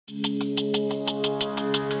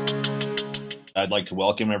I'd like to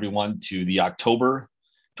welcome everyone to the October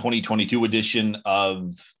 2022 edition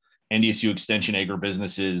of NDSU Extension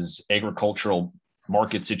Agribusiness's Agricultural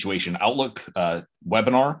Market Situation Outlook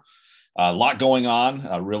webinar. A lot going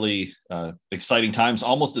on, really exciting times,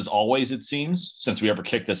 almost as always, it seems, since we ever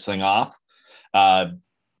kicked this thing off.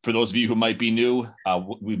 For those of you who might be new,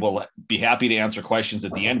 we will be happy to answer questions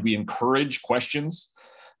at the end. We encourage questions.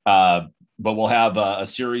 But we'll have a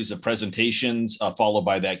series of presentations followed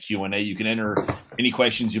by that Q&A. You can enter any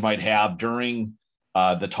questions you might have during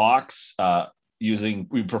the talks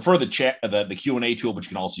we prefer the chat, the Q&A tool, but you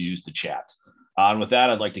can also use the chat. And with that,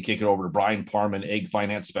 I'd like to kick it over to Brian Parman, Ag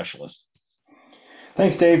Finance Specialist.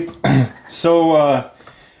 Thanks, Dave. I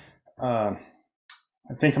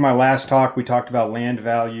think in my last talk, we talked about land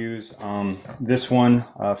values. This one,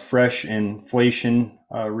 fresh inflation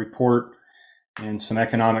report and some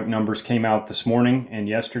economic numbers came out this morning and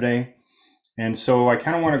yesterday. And so I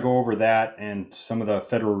kind of want to go over that and some of the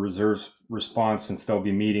Federal Reserve's response, since they'll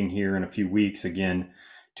be meeting here in a few weeks again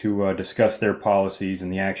to discuss their policies and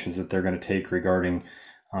the actions that they're going to take regarding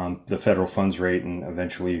the federal funds rate and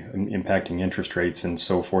eventually impacting interest rates and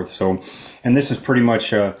so forth. So, and this is pretty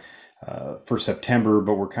much for September,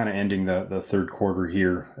 but we're kind of ending the third quarter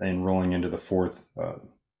here and rolling into the fourth.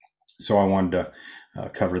 So I wanted to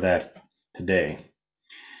cover that today.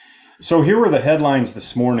 So here were the headlines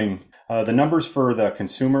this morning. The numbers for the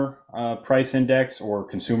consumer price index or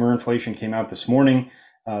consumer inflation came out this morning.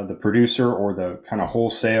 The producer or the kind of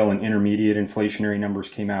wholesale and intermediate inflationary numbers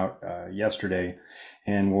came out yesterday.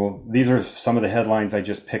 And these are some of the headlines I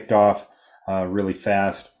just picked off really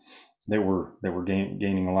fast that were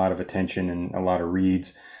gaining a lot of attention and a lot of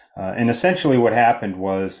reads. And essentially what happened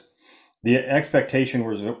was the expectation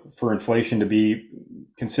was for inflation to be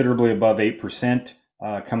considerably above 8%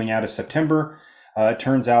 coming out of September. It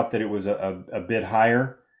turns out that it was a bit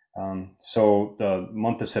higher. So the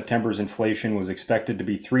month of September's inflation was expected to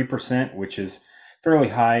be 3%, which is fairly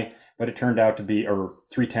high, but it turned out to be, or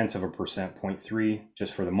 0.3%, 0.3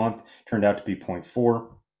 just for the month, turned out to be 0.4.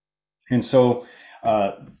 And so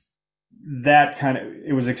that kind of,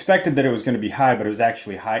 it was expected that it was going to be high, but it was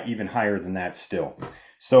actually high, even higher than that still.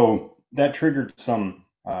 So that triggered some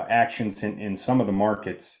actions in some of the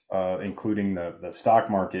markets, including the stock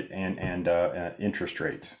market and interest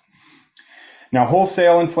rates. Now,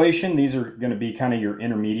 wholesale inflation, these are going to be kind of your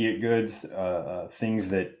intermediate goods, things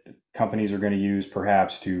that companies are going to use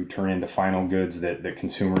perhaps to turn into final goods that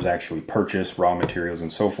consumers actually purchase, raw materials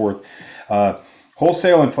and so forth.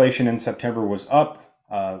 Wholesale inflation in September was up,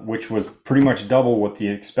 which was pretty much double what the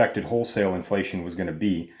expected wholesale inflation was going to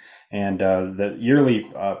be. And the yearly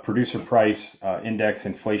producer price index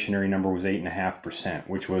inflationary number was 8.5%,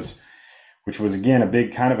 which was again a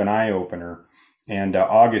big kind of an eye opener. And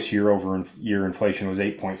August year over year inflation was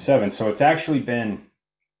 8.7. So it's actually been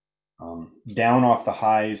down off the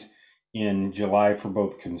highs in July for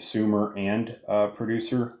both consumer and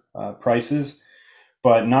producer prices,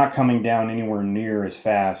 but not coming down anywhere near as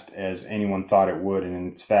fast as anyone thought it would. And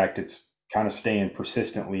in fact, it's kind of staying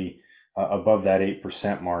persistently above that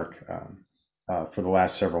 8% mark for the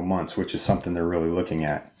last several months, which is something they're really looking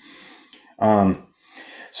at.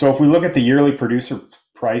 So if we look at the yearly producer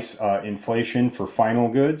price inflation for final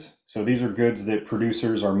goods, so these are goods that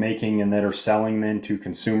producers are making and that are selling then to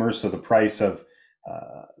consumers. So the price of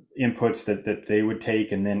inputs that they would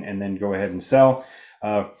take and then go ahead and sell.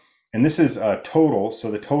 And this is total.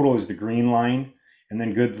 So the total is the green line, and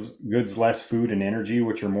then goods less food and energy,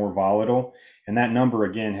 which are more volatile. And that number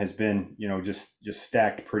again has been, just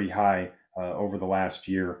stacked pretty high over the last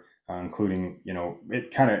year, including,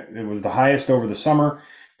 it was the highest over the summer,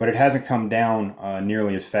 but it hasn't come down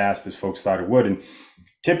nearly as fast as folks thought it would. And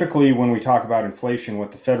typically when we talk about inflation,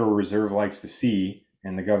 what the Federal Reserve likes to see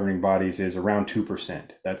and the governing bodies is around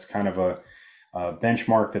 2%. That's kind of a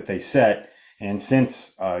benchmark that they set. And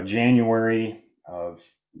since January of,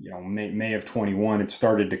 May of 21, it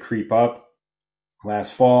started to creep up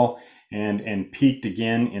last fall and peaked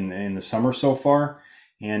again in the summer so far.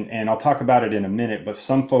 And I'll talk about it in a minute, but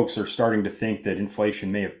some folks are starting to think that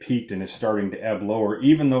inflation may have peaked and is starting to ebb lower,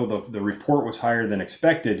 even though the report was higher than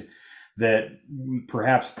expected, that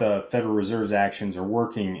perhaps the Federal Reserve's actions are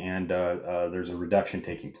working and there's a reduction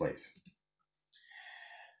taking place.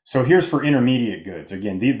 So here's for intermediate goods.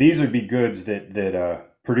 Again, these would be goods that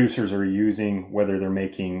producers are using, whether they're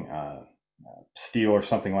making steel or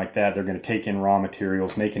something like that. They're going to take in raw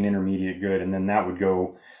materials, make an intermediate good, and then that would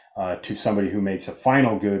go to somebody who makes a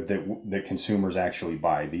final good that consumers actually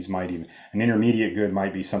buy. An intermediate good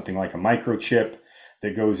might be something like a microchip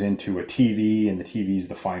that goes into a TV, and the TV is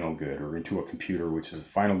the final good, or into a computer, which is the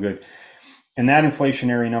final good. And that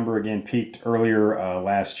inflationary number again peaked earlier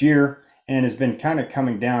last year and has been kind of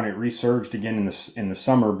coming down. It resurged again in the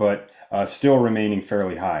summer, but still remaining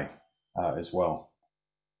fairly high as well.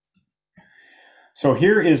 So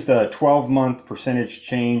here is the 12-month percentage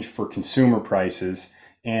change for consumer prices.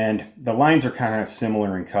 And the lines are kind of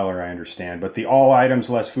similar in color, I understand. But the all items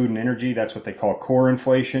less food and energy, that's what they call core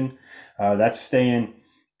inflation. That's staying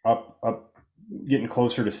up, getting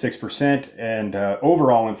closer to 6%. And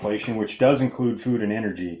overall inflation, which does include food and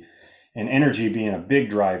energy being a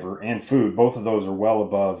big driver, and food, both of those are well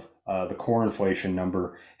above the core inflation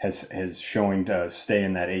number, has showing to stay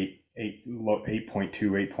in that 8.2,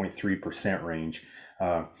 8.3% range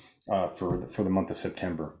for the month of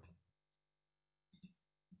September.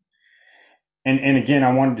 And again,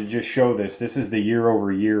 I wanted to just show this. This is the year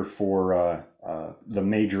over year for the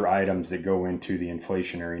major items that go into the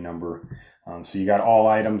inflationary number. So you got all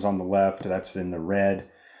items on the left, that's in the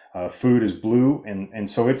red. Food is blue, and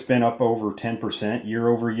so it's been up over 10% year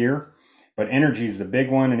over year. But energy is the big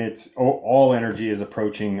one, and it's all energy is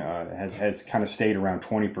approaching, has kind of stayed around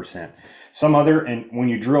 20%. Some other, and when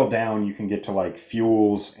you drill down, you can get to like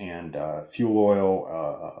fuels and fuel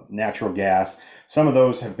oil, natural gas. Some of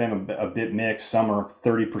those have been a bit mixed. Some are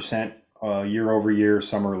 30% year over year,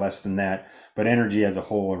 some are less than that. But energy as a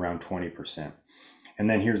whole around 20%. And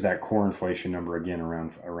then here's that core inflation number again,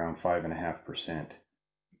 around 5.5%.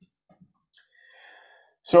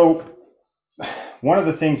 So one of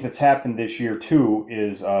the things that's happened this year too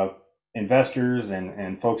is investors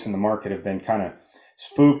and folks in the market have been kind of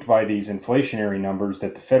spooked by these inflationary numbers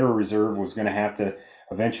that the Federal Reserve was going to have to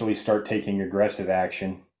eventually start taking aggressive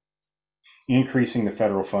action, increasing the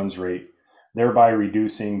federal funds rate, thereby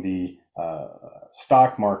reducing the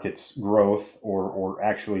stock market's growth or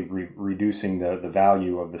actually reducing the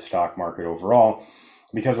value of the stock market overall,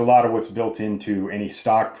 because a lot of what's built into any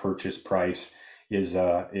stock purchase price is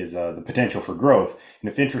the potential for growth.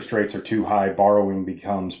 And if interest rates are too high, borrowing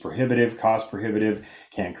becomes prohibitive, cost prohibitive,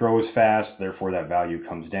 can't grow as fast. Therefore, that value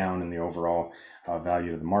comes down and the overall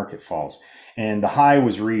value of the market falls. And the high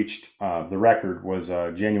was reached, the record was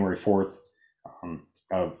January 4th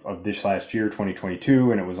of this last year,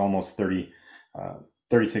 2022, and it was almost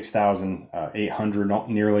 36,800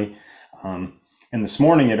 nearly. And this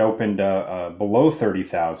morning it opened below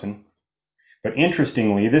 30,000. But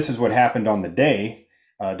interestingly, this is what happened on the day.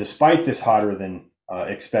 Despite this hotter than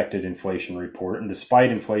expected inflation report, and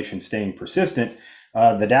despite inflation staying persistent,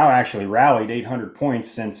 the Dow actually rallied 800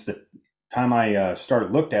 points since the time I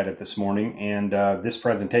looked at it this morning and this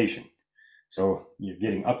presentation. So you're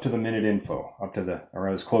getting up to the minute info, or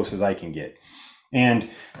as close as I can get.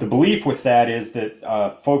 And the belief with that is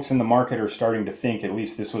that folks in the market are starting to think, at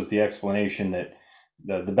least this was the explanation that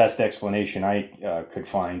the best explanation I could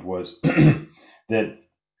find was that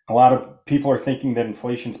a lot of people are thinking that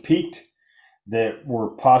inflation's peaked, that we're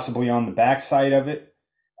possibly on the backside of it,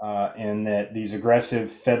 and that these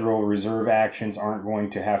aggressive Federal Reserve actions aren't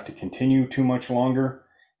going to have to continue too much longer.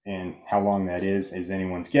 And how long that is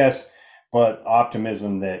anyone's guess. But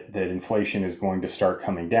optimism that inflation is going to start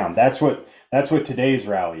coming down. That's what today's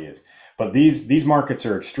rally is. But these markets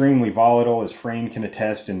are extremely volatile, as Frame can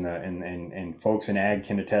attest, and folks in ag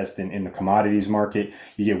can attest in the commodities market.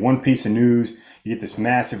 You get one piece of news, you get this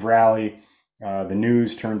massive rally. The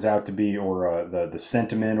news turns out to be, or the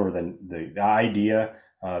sentiment or the idea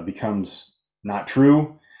becomes not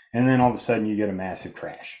true, and then all of a sudden you get a massive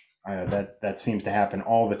crash. That seems to happen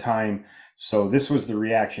all the time. So this was the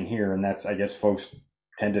reaction here, and that's, I guess, folks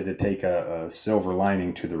tended to take a silver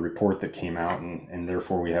lining to the report that came out, and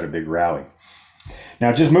therefore we had a big rally.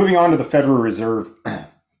 Now, just moving on to the Federal Reserve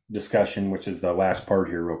discussion, which is the last part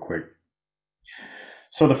here real quick.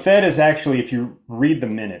 So the Fed is actually, if you read the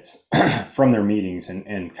minutes from their meetings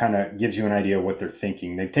and kind of gives you an idea of what they're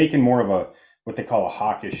thinking, they've taken more of what they call a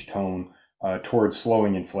hawkish tone towards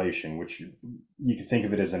slowing inflation, which you could think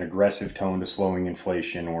of it as an aggressive tone to slowing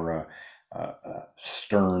inflation, or a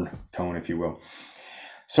stern tone, if you will.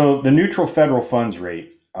 So the neutral federal funds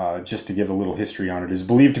rate, just to give a little history on it, is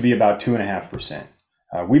believed to be about 2.5%.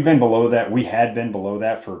 We've been below that. We had been below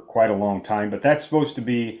that for quite a long time, but that's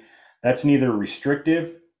neither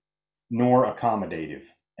restrictive nor accommodative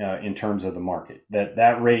in terms of the market.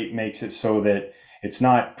 That rate makes it so that it's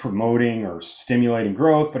not promoting or stimulating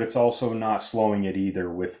growth, but it's also not slowing it either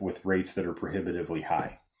with rates that are prohibitively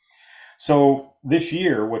high. So this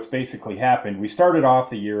year, what's basically happened, we started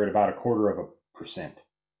off the year at about 0.25%.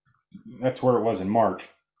 That's where it was in March,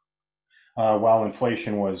 while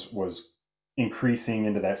inflation was increasing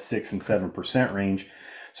into that 6 and 7% range.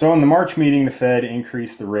 So in the March meeting, the Fed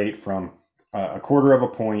increased the rate from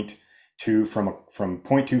 0.25% from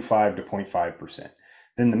 0.25 to 0.5%.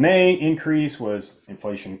 Then the May increase was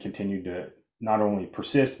inflation continued to not only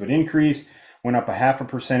persist but increase, went up a half a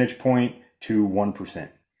percentage point to 1%.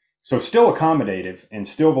 So still accommodative and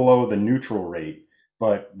still below the neutral rate,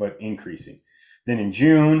 but increasing. Then in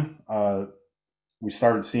June, we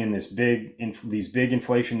started seeing these big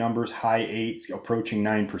inflation numbers, high eights, approaching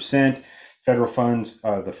 9%. Federal funds,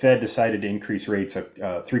 the Fed decided to increase rates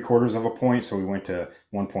 0.75 of a point, so we went to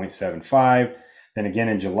 1.75. Then again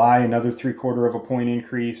in July, another 0.75 of a point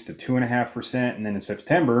increase to 2.5%, and then in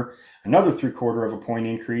September, another 0.75 of a point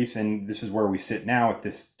increase, and this is where we sit now at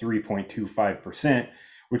this 3.25%,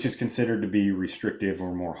 which is considered to be restrictive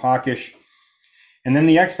or more hawkish. And then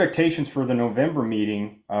the expectations for the November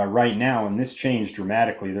meeting right now, and this changed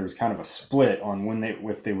dramatically. There was kind of a split on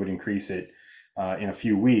if they would increase it in a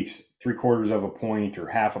few weeks, 0.75 of a point or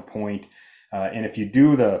half a point. And if you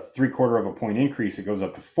do the 0.75 of a point increase, it goes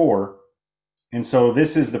up to 4. And so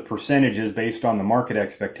this is the percentages based on the market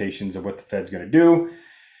expectations of what the Fed's going to do.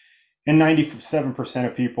 And 97%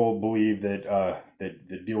 of people believe that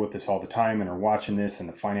deal with this all the time and are watching this in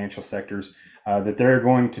the financial sectors, that they're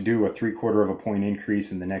going to do a 0.75 of a point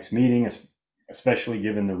increase in the next meeting, especially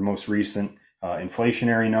given the most recent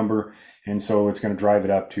inflationary number. And so it's going to drive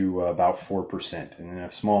it up to about 4%. And a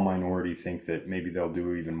small minority think that maybe they'll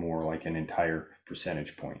do even more, like an entire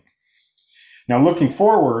percentage point. Now, looking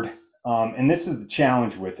forward, and this is the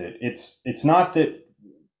challenge with it, it's not that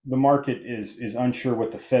the market is unsure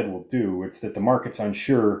what the Fed will do. It's that the market's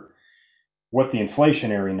unsure what the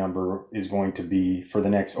inflationary number is going to be for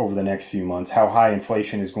over the next few months, how high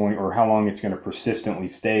inflation is going, or how long it's going to persistently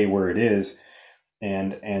stay where it is.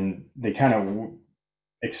 And they kind of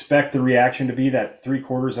expect the reaction to be that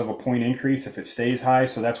 0.75 of a point increase if it stays high.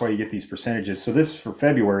 So that's why you get these percentages. So this is for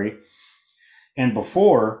February. And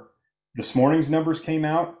before this morning's numbers came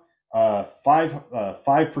out, 5%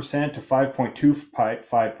 to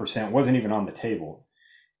 5.25% wasn't even on the table.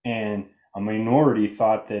 And a minority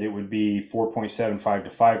thought that it would be 4.75 to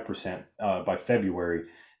 5% by February.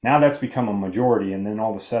 Now that's become a majority, and then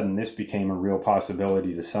all of a sudden this became a real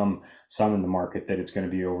possibility to some in the market that it's going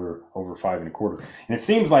to be over 5.25. And it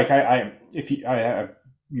seems like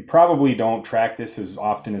you probably don't track this as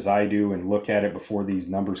often as I do and look at it before these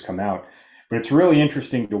numbers come out, but it's really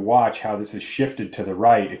interesting to watch how this has shifted to the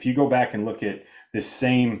right. If you go back and look at this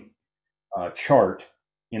same chart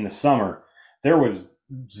in the summer, there was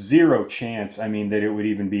zero chance, that it would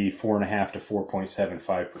even be 4.5 to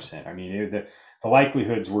 4.75%. The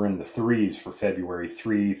likelihoods were in the threes for February,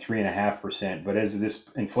 3.5%. But as this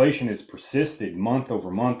inflation has persisted month over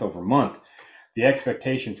month over month, the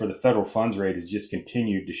expectation for the federal funds rate has just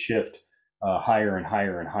continued to shift higher and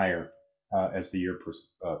higher and higher as the year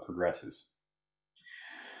progresses.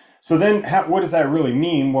 So then what does that really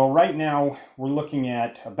mean? Well, right now we're looking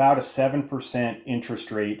at about a 7%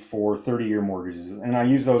 interest rate for 30-year mortgages. And I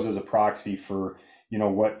use those as a proxy for,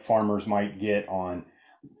 what farmers might get on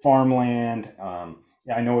farmland.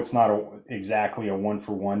 I know it's not exactly a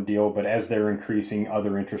one-for-one deal, but as they're increasing,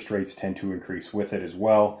 other interest rates tend to increase with it as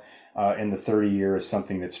well. And the 30-year is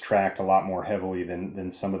something that's tracked a lot more heavily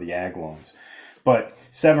than some of the ag loans. But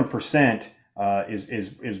 7%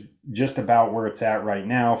 is just about where it's at right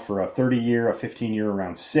now for a 30-year, a 15-year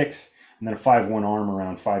around 6, and then a 5/1 ARM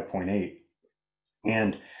around 5.8.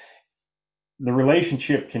 And the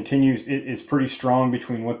relationship continues, is pretty strong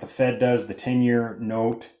between what the Fed does, the 10-year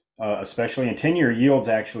note especially, and 10-year yields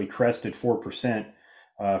actually crested 4%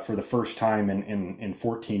 for the first time in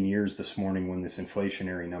 14 years this morning when this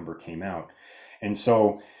inflationary number came out. And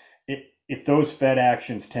so if those Fed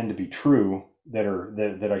actions tend to be true,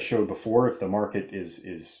 that I showed before, if the market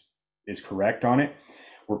is correct on it,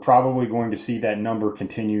 we're probably going to see that number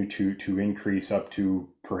continue to increase up to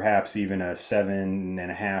perhaps even a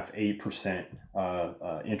 7.5-8%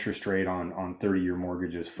 interest rate on 30-year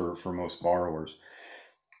mortgages for most borrowers.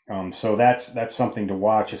 So that's something to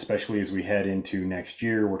watch, especially as we head into next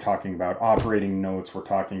year. We're talking about operating notes. We're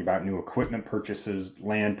talking about new equipment purchases,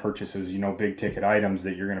 land purchases, big ticket items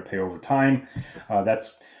that you're going to pay over time.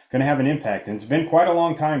 That's going to have an impact. And it's been quite a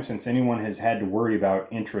long time since anyone has had to worry about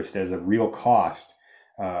interest as a real cost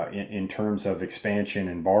in terms of expansion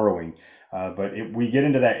and borrowing. But we get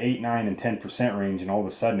into that 8, 9, and 10% range, and all of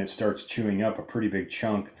a sudden it starts chewing up a pretty big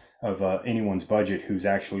chunk of anyone's budget who's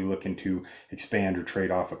actually looking to expand or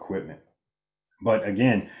trade off equipment. But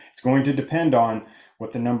again, it's going to depend on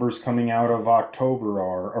what the numbers coming out of October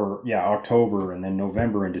are, October and then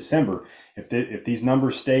November and December. If these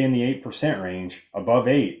numbers stay in the 8% range, above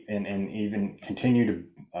 8, and even continue to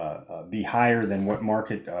be higher than what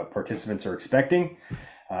market participants are expecting,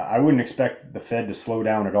 I wouldn't expect the Fed to slow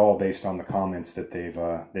down at all based on the comments that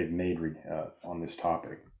they've made on this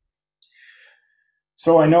topic.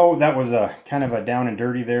 So I know that was a kind of a down and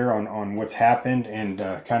dirty there on what's happened and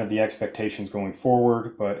kind of the expectations going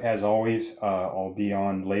forward. But as always, I'll be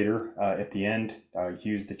on later at the end.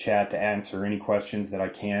 Use the chat to answer any questions that I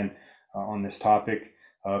can on this topic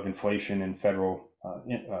of inflation and federal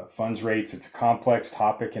funds rates. It's a complex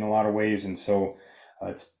topic in a lot of ways, and so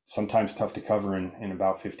it's sometimes tough to cover in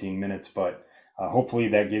about 15 minutes. But hopefully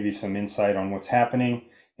that gives you some insight on what's happening.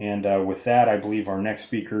 And with that, I believe our next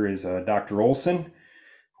speaker is Dr. Olson,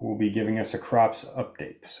 who will be giving us a crops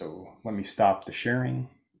update. So let me stop the sharing.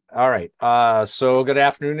 All right. So good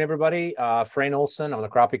afternoon, everybody. Frayne Olson. I'm the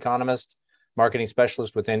crop economist, marketing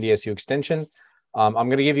specialist with NDSU Extension. I'm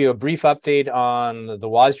going to give you a brief update on the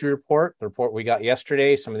WASDE report, the report we got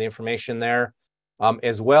yesterday, some of the information there,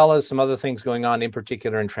 as well as some other things going on, in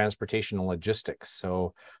particular in transportation and logistics.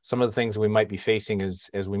 So some of the things we might be facing as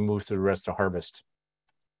we move through the rest of harvest.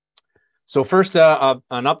 So first, an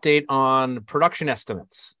update on production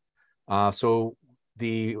estimates. So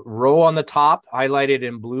the row on the top highlighted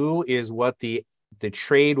in blue is what the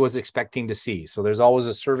trade was expecting to see. So there's always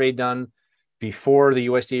a survey done before the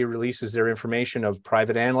USDA releases their information of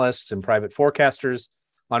private analysts and private forecasters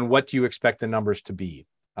on what do you expect the numbers to be.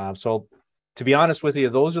 So to be honest with you,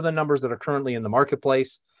 those are the numbers that are currently in the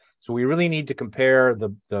marketplace. So we really need to compare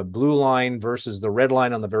the blue line versus the red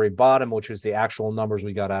line on the very bottom, which is the actual numbers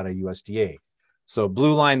we got out of USDA. So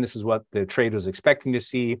blue line, this is what the trade was expecting to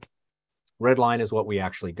see. Red line is what we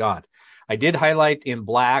actually got. I did highlight in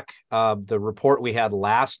black the report we had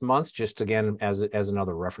last month, just again as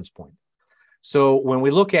another reference point. So when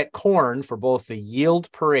we look at corn for both the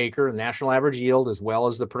yield per acre, national average yield, as well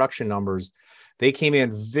as the production numbers, they came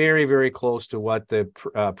in very, very close to what the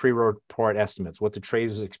pre-report estimates, what the trade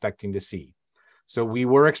is expecting to see. So we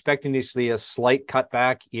were expecting to see a slight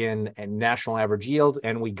cutback in national average yield,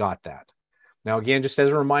 and we got that. Now, again, just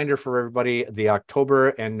as a reminder for everybody, the October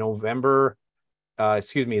and November,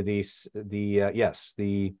 September,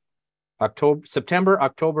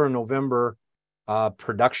 October, and November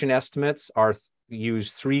production estimates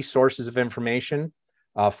use three sources of information: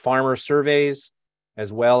 farmer surveys,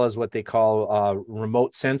 as well as what they call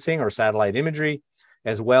remote sensing or satellite imagery,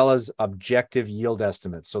 as well as objective yield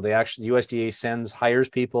estimates. So they actually, USDA hires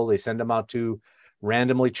people, they send them out to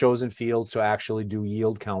randomly chosen fields to actually do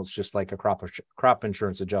yield counts, just like a crop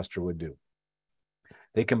insurance adjuster would do.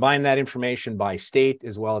 They combine that information by state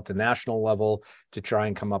as well at the national level to try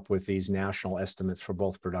and come up with these national estimates for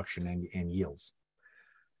both production and yields.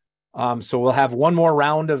 So we'll have one more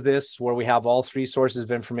round of this where we have all three sources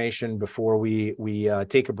of information before we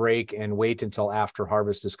take a break and wait until after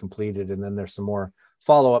harvest is completed. And then there's some more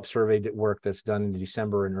follow-up survey work that's done in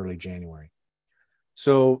December and early January.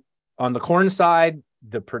 So on the corn side,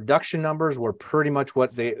 the production numbers were pretty much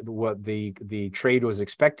what the trade was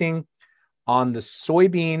expecting. On the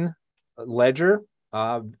soybean ledger,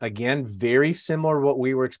 again, very similar to what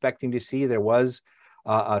we were expecting to see. There was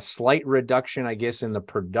a slight reduction, I guess, in the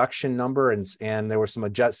production number, and there were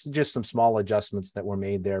just some small adjustments that were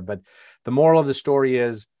made there. But the moral of the story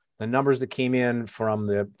is the numbers that came in from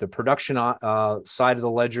the production side of the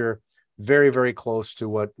ledger, very, very close to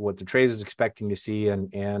what the trade is expecting to see,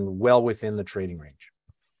 and well within the trading range.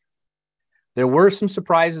 There were some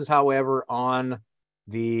surprises, however, on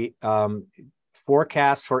the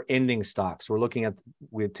forecast for ending stocks.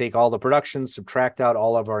 We take all the production, subtract out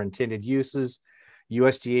all of our intended uses.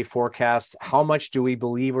 USDA forecasts how much do we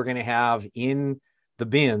believe we're going to have in the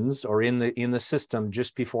bins or in the system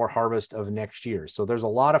just before harvest of next year. So there's a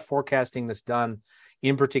lot of forecasting that's done,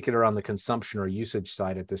 in particular on the consumption or usage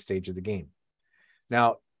side at this stage of the game.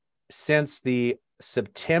 Now, since the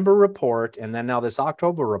September report and then now this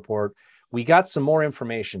October report, we got some more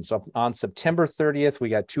information. So on September 30th, we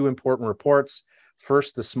got two important reports.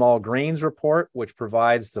 First, the small grains report, which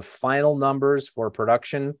provides the final numbers for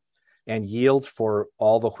production and yields for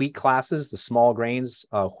all the wheat classes, the small grains,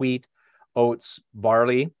 wheat, oats,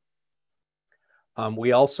 barley.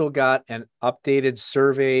 We also got an updated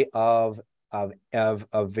survey of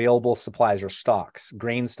available supplies or stocks,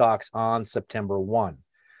 grain stocks on September 1.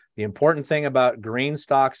 The important thing about grain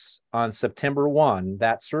stocks on September 1,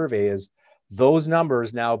 that survey, is those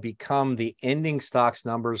numbers now become the ending stocks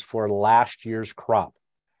numbers for last year's crop.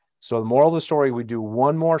 So the moral of the story, we do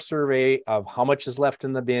one more survey of how much is left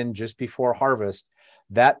in the bin just before harvest.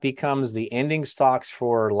 That becomes the ending stocks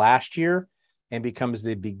for last year and becomes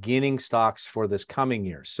the beginning stocks for this coming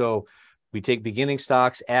year. So we take beginning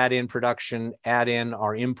stocks, add in production, add in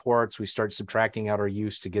our imports. We start subtracting out our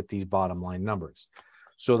use to get these bottom line numbers.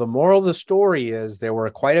 So the moral of the story is there were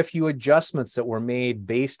quite a few adjustments that were made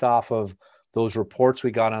based off of those reports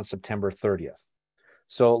we got on September 30th.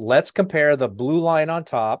 So let's compare the blue line on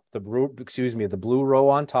top, the blue row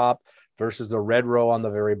on top versus the red row on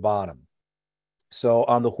the very bottom. So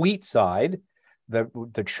on the wheat side,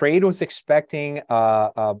 the trade was expecting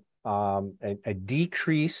a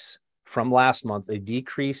decrease from last month, a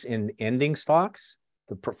decrease in ending stocks,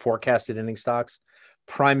 the forecasted ending stocks,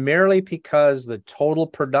 primarily because the total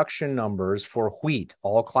production numbers for wheat,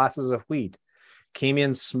 all classes of wheat, came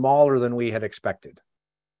in smaller than we had expected.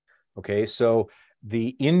 Okay, so the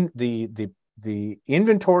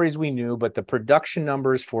inventories we knew, but the production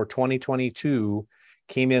numbers for 2022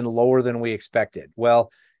 came in lower than we expected.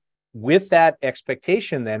 Well, with that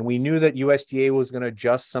expectation, then we knew that USDA was going to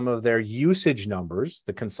adjust some of their usage numbers,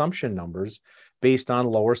 the consumption numbers, based on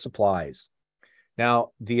lower supplies. Now,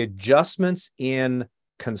 the adjustments in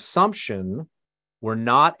consumption were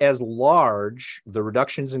not as large. The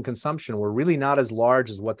reductions in consumption were really not as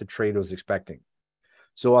large as what the trade was expecting.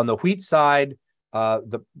 So on the wheat side,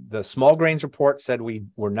 the small grains report said we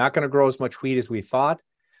were not going to grow as much wheat as we thought.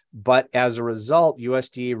 But as a result,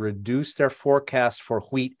 USDA reduced their forecast for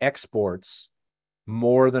wheat exports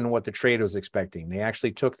more than what the trade was expecting. They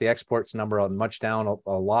actually took the exports number much down,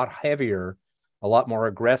 a lot heavier, a lot more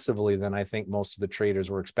aggressively than I think most of the traders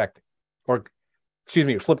were expecting. Or, excuse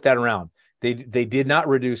me, flip that around. They did not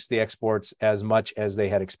reduce the exports as much as they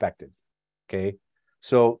had expected. Okay.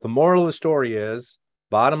 So the moral of the story is,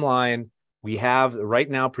 bottom line, we have right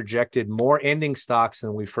now projected more ending stocks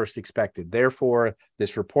than we first expected. Therefore,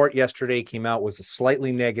 this report yesterday came out was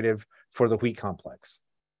slightly negative for the wheat complex.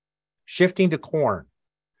 Shifting to corn.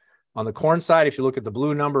 On the corn side, if you look at the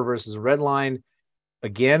blue number versus the red line,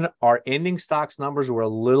 again, our ending stocks numbers were a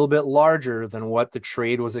little bit larger than what the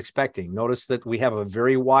trade was expecting. Notice that we have a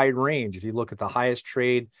very wide range. If you look at the highest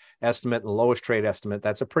trade estimate and the lowest trade estimate,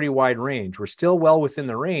 that's a pretty wide range. We're still well within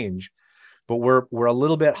the range, but we're a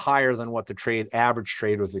little bit higher than what the average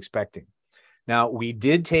trade was expecting. Now, we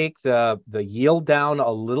did take the yield down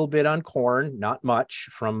a little bit on corn, not much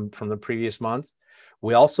from the previous month.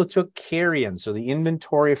 We also took carry-in, so the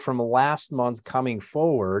inventory from last month coming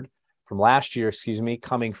forward, from last year,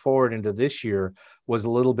 coming forward into this year was a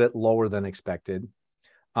little bit lower than expected.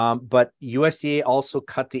 But USDA also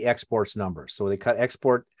cut the exports numbers. So they cut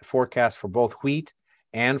export forecasts for both wheat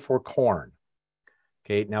and for corn.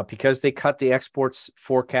 Okay, now because they cut the exports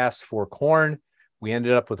forecast for corn, we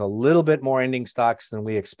ended up with a little bit more ending stocks than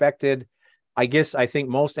we expected. I think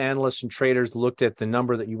most analysts and traders looked at the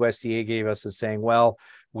number that USDA gave us as saying, well,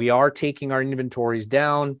 we are taking our inventories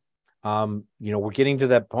down. We're getting to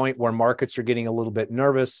that point where markets are getting a little bit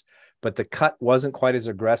nervous, but the cut wasn't quite as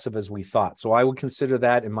aggressive as we thought. So I would consider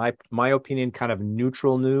that, in my opinion, kind of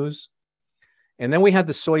neutral news. And then we had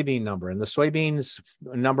the soybean number, and the soybeans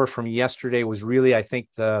number from yesterday was really, I think,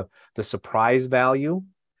 the surprise value.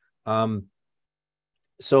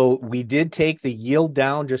 So we did take the yield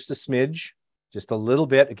down just a smidge, just a little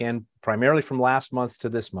bit, again, primarily from last month to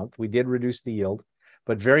this month. We did reduce the yield,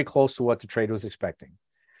 but very close to what the trade was expecting.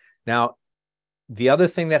 Now, the other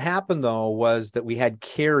thing that happened, though, was that we had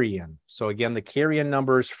carry-in. So again, the carry-in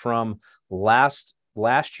numbers from last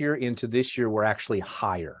year into this year were actually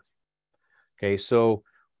higher. Okay, so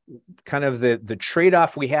kind of the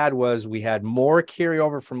trade-off we had was we had more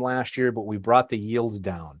carryover from last year, but we brought the yields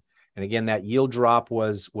down. And again, that yield drop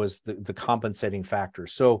was the compensating factor.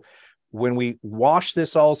 So when we wash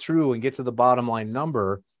this all through and get to the bottom line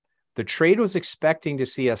number, the trade was expecting to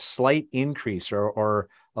see a slight increase or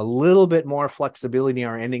a little bit more flexibility in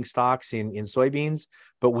our ending stocks in soybeans,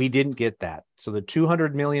 but we didn't get that. So the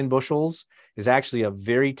 200 million bushels is actually a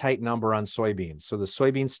very tight number on soybeans. So the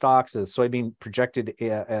soybean stocks, the soybean projected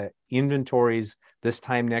inventories this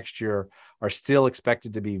time next year are still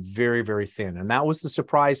expected to be very, very thin. And that was the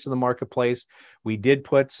surprise to the marketplace. We did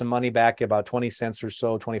put some money back, about 20 cents or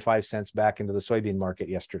so, 25 cents back into the soybean market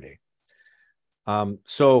yesterday.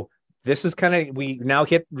 So this is kind of, we now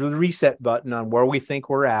hit the reset button on where we think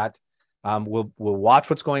we're at. We'll watch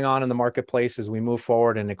what's going on in the marketplace as we move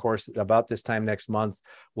forward. And of course, about this time next month,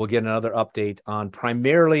 we'll get another update on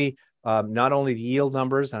primarily not only the yield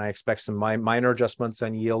numbers, and I expect some minor adjustments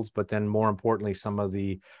on yields, but then more importantly, some of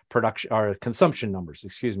the consumption numbers,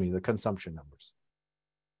 the consumption numbers.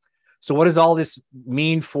 So what does all this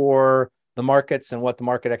mean for the markets and what the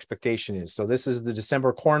market expectation is? So this is the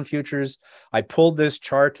December corn futures. I pulled this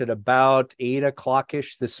chart at about 8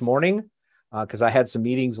 o'clock-ish this morning. because I had some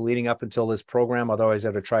meetings leading up until this program. Otherwise,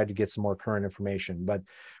 I'd have tried to get some more current information. But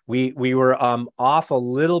we were off a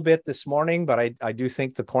little bit this morning, but I do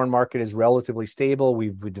think the corn market is relatively stable.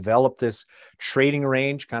 We developed this trading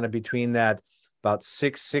range kind of between that about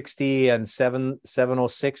 660 and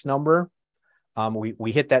 706 number.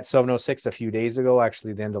 We hit that 706 a few days ago,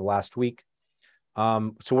 actually the end of last week.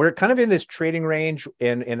 So we're kind of in this trading range,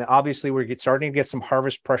 and obviously we're starting to get some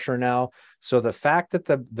harvest pressure now. So the fact that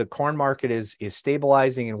the corn market is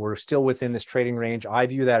stabilizing and we're still within this trading range, I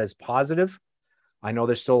view that as positive. I know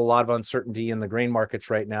there's still a lot of uncertainty in the grain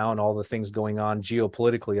markets right now and all the things going on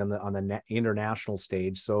geopolitically on the international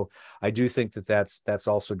stage. So I do think that that's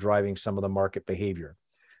also driving some of the market behavior.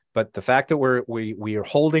 But the fact that we are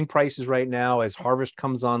holding prices right now as harvest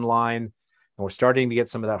comes online, and we're starting to get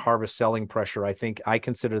some of that harvest selling pressure, I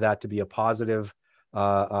consider that to be a positive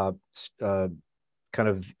kind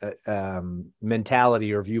of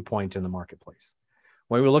mentality or viewpoint in the marketplace.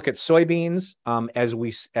 When we look at soybeans, as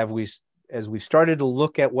we started to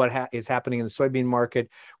look at what is happening in the soybean market,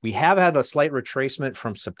 we have had a slight retracement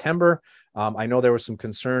from September. I know there were some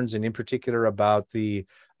concerns, and in particular about the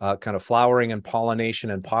kind of flowering and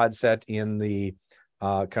pollination and pod set in the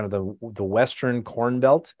kind of the Western Corn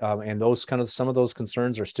Belt, and some of those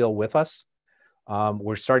concerns are still with us.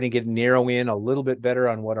 We're starting to narrow in a little bit better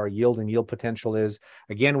on what our yield and yield potential is.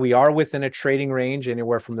 Again, we are within a trading range,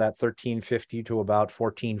 anywhere from that 1350 to about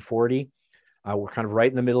 1440. We're kind of right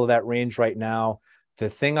in the middle of that range right now. The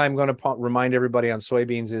thing I'm going to remind everybody on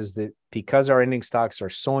soybeans is that because our ending stocks are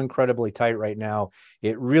so incredibly tight right now,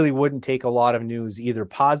 it really wouldn't take a lot of news, either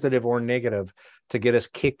positive or negative, to get us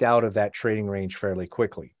kicked out of that trading range fairly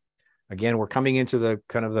quickly. Again, we're coming into the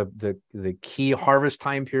kind of the key harvest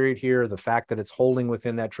time period here. The fact that it's holding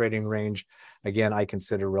within that trading range, again, I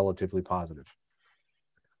consider relatively positive.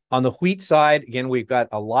 On the wheat side, again, we've got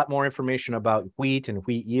a lot more information about wheat and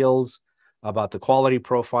wheat yields, about the quality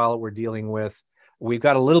profile that we're dealing with. We've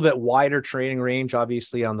got a little bit wider trading range,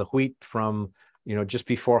 obviously, on the wheat from, just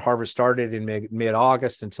before harvest started in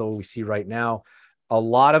mid-August until we see right now. A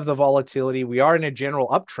lot of the volatility, we are in a general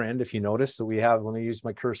uptrend. If you notice that let me use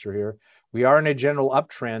my cursor here. We are in a general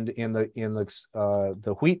uptrend in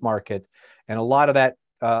the wheat market. And a lot of that,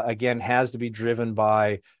 again, has to be driven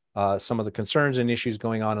by some of the concerns and issues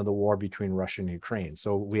going on in the war between Russia and Ukraine.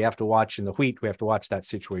 So we have to watch in the wheat, we have to watch that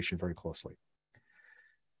situation very closely.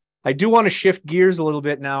 I do want to shift gears a little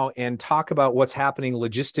bit now and talk about what's happening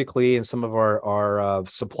logistically and some of our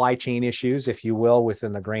supply chain issues, if you will,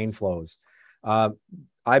 within the grain flows.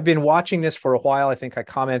 I've been watching this for a while. I think I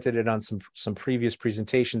commented it on some previous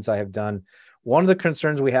presentations I have done. One of the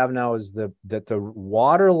concerns we have now is that the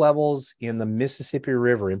water levels in the Mississippi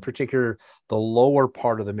River, in particular the lower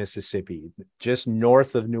part of the Mississippi, just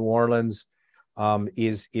north of New Orleans,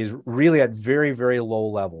 is really at very, very low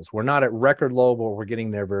levels. We're not at record low, but we're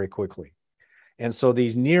getting there very quickly. And so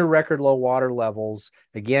these near record low water levels,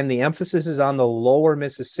 again, the emphasis is on the lower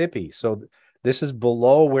Mississippi. So this is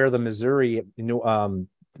below where the Missouri,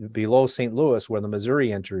 below St. Louis, where the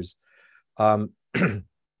Missouri enters.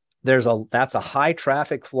 That's a high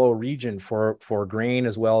traffic flow region for grain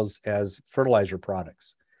as well as fertilizer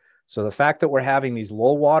products. So the fact that we're having these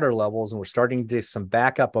low water levels and we're starting to do some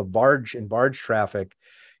backup of barge traffic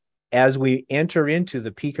as we enter into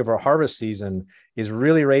the peak of our harvest season is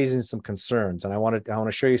really raising some concerns. And I want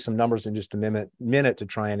to show you some numbers in just a minute to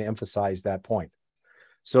try and emphasize that point.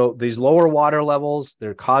 So these lower water levels,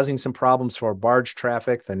 they're causing some problems for barge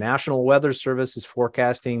traffic. The National Weather Service is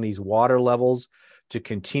forecasting these water levels to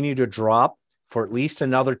continue to drop for at least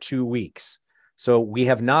another 2 weeks. So we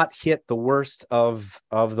have not hit the worst of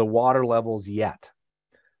the water levels yet.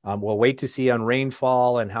 We'll wait to see on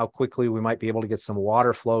rainfall and how quickly we might be able to get some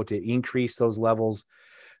water flow to increase those levels.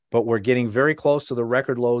 But we're getting very close to the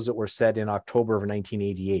record lows that were set in October of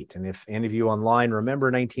 1988. And if any of you online remember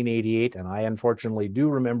 1988, and I unfortunately do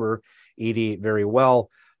remember 88 very well,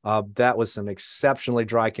 that was some exceptionally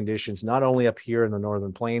dry conditions, not only up here in the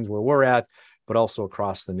Northern Plains where we're at, but also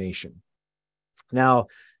across the nation. Now,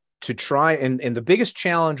 to try, and the biggest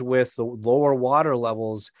challenge with the lower water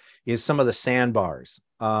levels is some of the sandbars.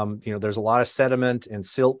 There's a lot of sediment and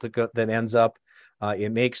silt that ends up.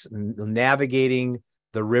 It makes navigating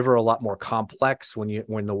the river a lot more complex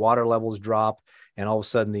when the water levels drop, and all of a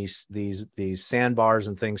sudden these sandbars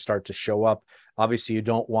and things start to show up. Obviously, you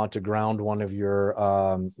don't want to run one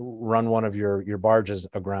of your barges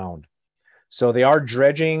aground. So they are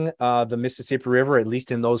dredging the Mississippi River, at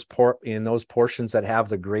least in those portions that have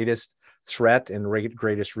the greatest threat and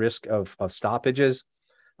greatest risk of stoppages.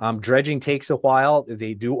 Dredging takes a while.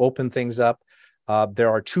 They do open things up. There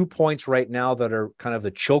are 2 points right now that are kind of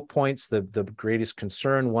the choke points, the greatest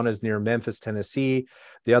concern. One is near Memphis, Tennessee.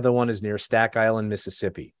 The other one is near Stack Island,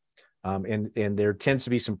 Mississippi. And there tends to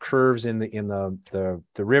be some curves in the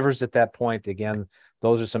rivers at that point. Again,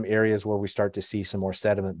 those are some areas where we start to see some more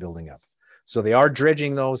sediment building up. So they are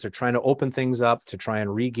dredging those. They're trying to open things up to try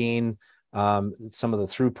and regain some of the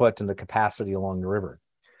throughput and the capacity along the river.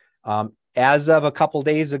 As of a couple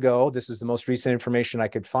days ago, this is the most recent information I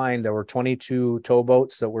could find, there were 22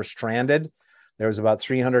 towboats that were stranded. There was about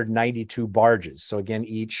 392 barges. So again,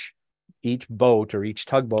 each boat or each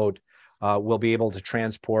tugboat will be able to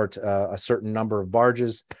transport a certain number of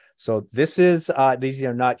barges. So these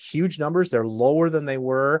are not huge numbers. They're lower than they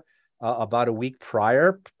were about a week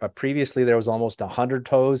prior. Previously, there was almost 100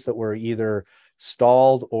 tows that were either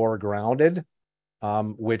stalled or grounded.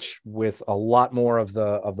 Which with a lot more of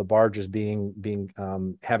the barges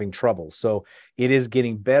having trouble. So it is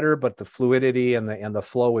getting better, but the fluidity and the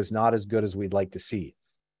flow is not as good as we'd like to see.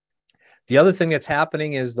 The other thing that's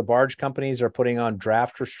happening is the barge companies are putting on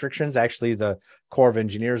draft restrictions. Actually, the Corps of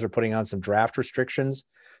Engineers are putting on some draft restrictions.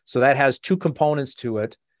 So that has 2 components to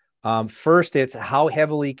it. First, it's how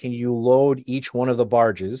heavily can you load each one of the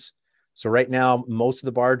barges. So right now, most of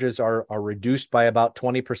the barges are reduced by about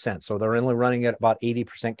 20%. So they're only running at about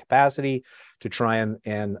 80% capacity to try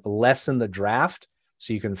and lessen the draft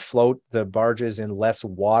so you can float the barges in less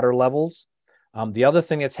water levels. The other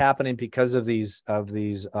thing that's happening because of these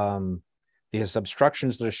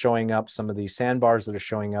obstructions that are showing up, some of these sandbars that are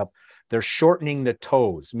showing up, they're shortening the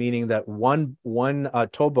tows, meaning that one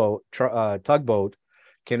tugboat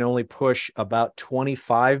can only push about 20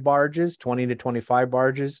 to 25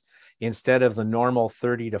 barges instead of the normal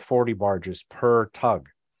 30 to 40 barges per tug.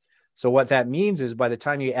 So what that means is by the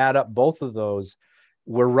time you add up both of those,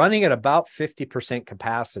 we're running at about 50%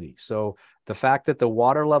 capacity. So the fact that the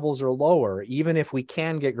water levels are lower, even if we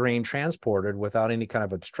can get grain transported without any kind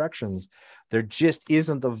of obstructions, there just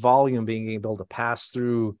isn't the volume being able to pass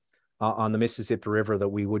through on the Mississippi River that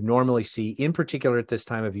we would normally see, in particular at this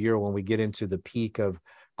time of year when we get into the peak of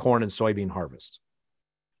corn and soybean harvest.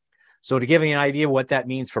 So to give you an idea what that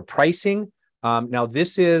means for pricing, now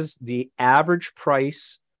this is the average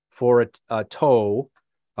price for a tow,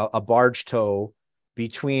 a barge tow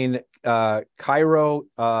between Cairo,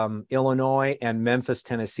 Illinois, and Memphis,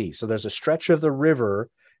 Tennessee. So there's a stretch of the river,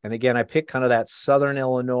 and again, I pick kind of that southern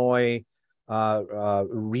Illinois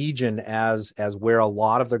region as where a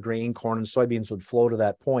lot of the grain, corn, and soybeans would flow to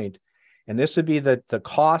that point. And this would be the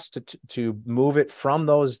cost to move it from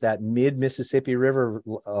that mid-Mississippi River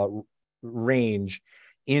range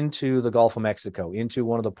into the Gulf of Mexico, into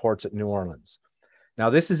one of the ports at New Orleans.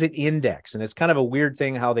 Now, this is an index, and it's kind of a weird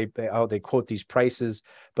thing how they quote these prices,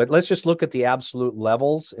 but let's just look at the absolute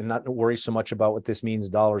levels and not worry so much about what this means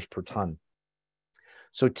dollars per ton.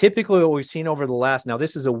 So typically what we've seen over the now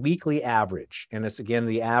this is a weekly average, and it's again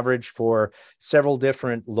the average for several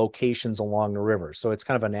different locations along the river. So it's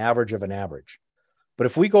kind of an average of an average. But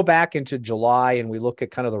if we go back into July and we look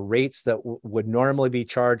at kind of the rates that would normally be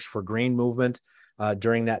charged for grain movement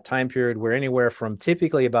during that time period, we're anywhere from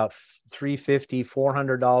typically about $350,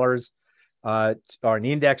 $400, or an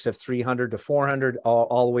index of 300 to 400,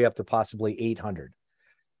 all the way up to possibly 800.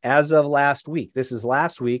 As of last week, this is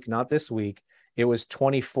last week, not this week, it was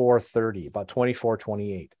 24.30, about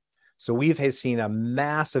 24.28. So we've seen a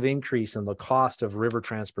massive increase in the cost of river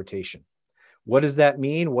transportation. What does that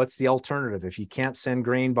mean? What's the alternative? If you can't send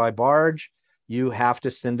grain by barge, you have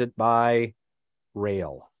to send it by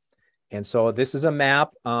rail. And so this is a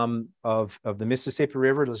map of the Mississippi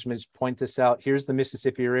River. Let's just point this out. Here's the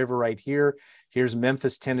Mississippi River right here. Here's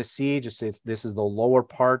Memphis, Tennessee. This is the lower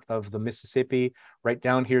part of the Mississippi. Right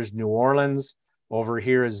down here's New Orleans. Over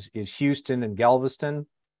here is Houston and Galveston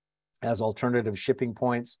as alternative shipping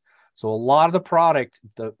points. So a lot of the product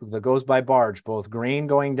that goes by barge, both grain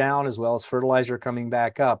going down as well as fertilizer coming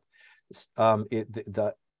back up, is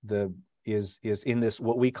in this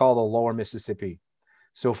what we call the lower Mississippi.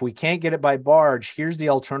 So if we can't get it by barge, here's the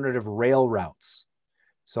alternative rail routes.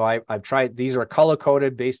 So I've tried, these are color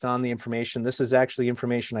coded based on the information. This is actually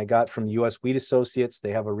information I got from U.S. Wheat Associates.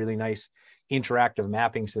 They have a really nice interactive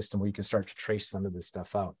mapping system where you can start to trace some of this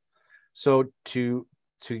stuff out. So to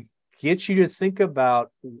get you to think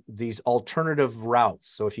about these alternative routes.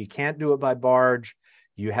 So if you can't do it by barge,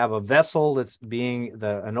 you have a vessel that's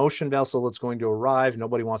an ocean vessel that's going to arrive.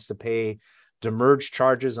 Nobody wants to pay demurrage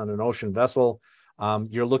charges on an ocean vessel.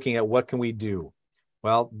 You're looking at what can we do?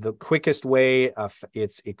 Well, the quickest way,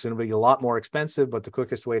 it's going to be a lot more expensive, but the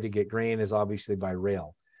quickest way to get grain is obviously by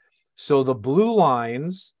rail. So the blue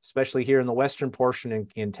lines, especially here in the western portion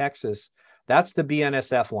in Texas, that's the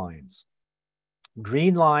BNSF lines.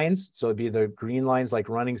 Green lines, so it'd be the green lines like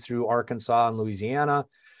running through Arkansas and Louisiana.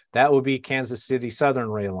 That would be Kansas City Southern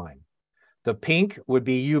rail line. The pink would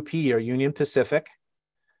be UP or Union Pacific.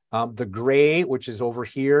 The gray, which is over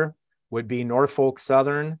here, would be Norfolk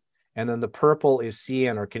Southern. And then the purple is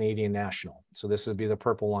CN or Canadian National. So this would be the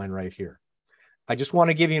purple line right here. I just want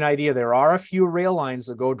to give you an idea. There are a few rail lines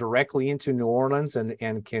that go directly into New Orleans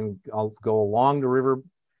and can go along the river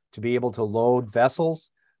to be able to load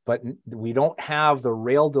vessels. But we don't have the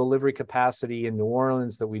rail delivery capacity in New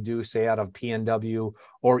Orleans that we do, say, out of PNW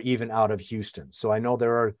or even out of Houston. So I know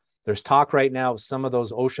there's talk right now of some of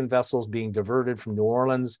those ocean vessels being diverted from New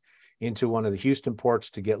Orleans into one of the Houston ports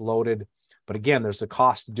to get loaded. But again, there's a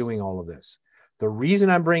cost to doing all of this. The reason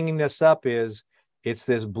I'm bringing this up is it's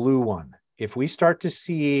this blue one. If we start to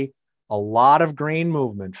see a lot of grain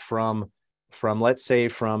movement from let's say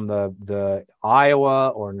from the Iowa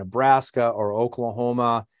or Nebraska or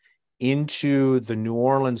Oklahoma into the New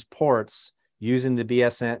Orleans ports using the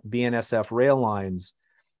BNSF rail lines,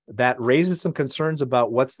 that raises some concerns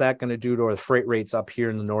about what's that going to do to our freight rates up here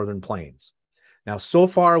in the Northern Plains. Now, so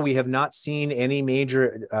far, we have not seen any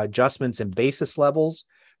major adjustments in basis levels.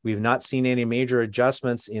 We've not seen any major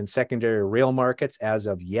adjustments in secondary rail markets as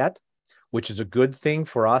of yet, which is a good thing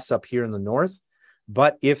for us up here in the north.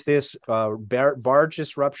 But if this barge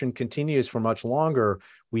disruption continues for much longer,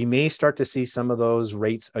 we may start to see some of those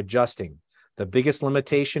rates adjusting. The biggest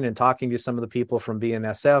limitation in talking to some of the people from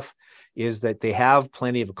BNSF is that they have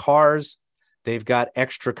plenty of cars. They've got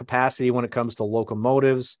extra capacity when it comes to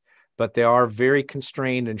locomotives, but they are very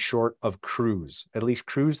constrained and short of crews, at least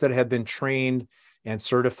crews that have been trained and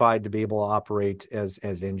certified to be able to operate as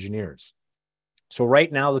engineers. So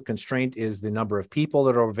right now, the constraint is the number of people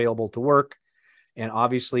that are available to work. And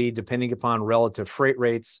obviously, depending upon relative freight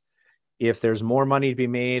rates, if there's more money to be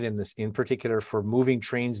made in this, in particular for moving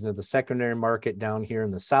trains into the secondary market down here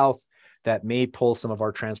in the South, that may pull some of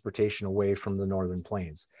our transportation away from the Northern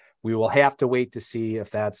Plains. We will have to wait to see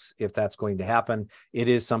if that's going to happen. It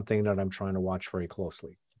is something that I'm trying to watch very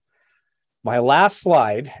closely. My last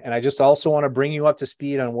slide, and I just also want to bring you up to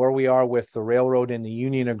speed on where we are with the railroad and the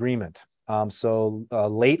union agreement.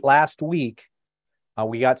 Late last week,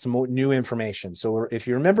 we got some new information. So if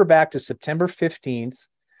you remember back to September 15th,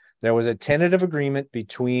 there was a tentative agreement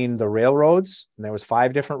between the railroads, and there was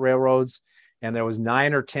 5 different railroads, and there was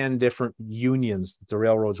 9 or 10 different unions that the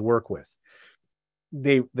railroads work with.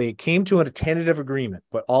 They came to a tentative agreement,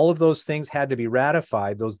 but all of those things had to be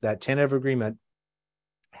ratified. That tentative agreement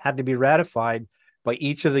had to be ratified by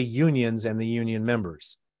each of the unions and the union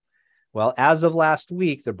members. Well, as of last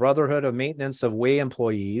week, the Brotherhood of Maintenance of Way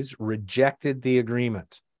employees rejected the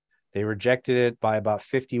agreement. They rejected it by about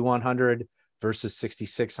 5,100 versus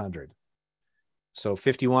 6,600. So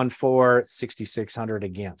 51 for, 6,600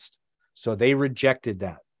 against. So they rejected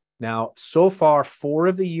that. Now, so far, 4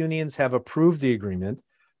 of the unions have approved the agreement.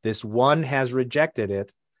 This one has rejected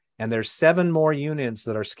it. And there's 7 more unions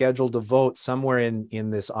that are scheduled to vote somewhere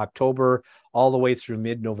in this October all the way through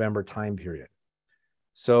mid-November time period.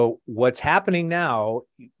 So what's happening now,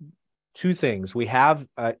 2 things. We have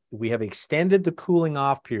extended the cooling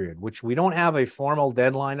off period, which we don't have a formal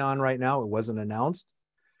deadline on right now. It wasn't announced.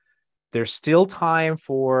 There's still time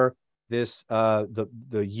for this, the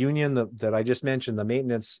union that I just mentioned, the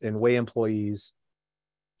maintenance and way employees,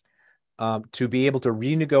 to be able to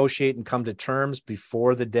renegotiate and come to terms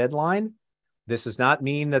before the deadline. This does not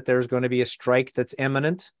mean that there's going to be a strike that's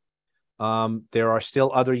imminent. There are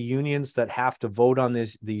still other unions that have to vote on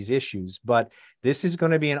these issues, but this is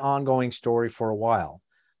going to be an ongoing story for a while.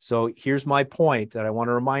 So here's my point that I want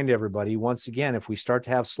to remind everybody. Once again, if we start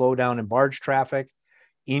to have slowdown in barge traffic,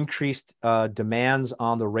 increased demands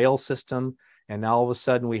on the rail system, and now all of a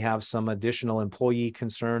sudden we have some additional employee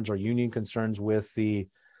concerns or union concerns with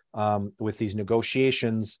these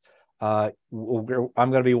negotiations, I'm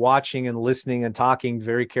going to be watching and listening and talking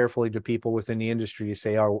very carefully to people within the industry to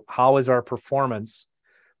say, how is our performance?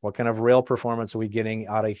 What kind of rail performance are we getting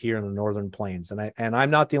out of here in the Northern Plains? And I'm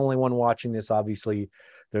not the only one watching this. Obviously,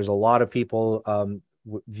 there's a lot of people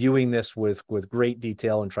viewing this with great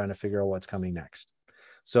detail and trying to figure out what's coming next.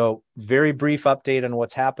 So very brief update on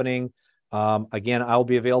what's happening. Again, I'll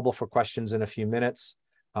be available for questions in a few minutes.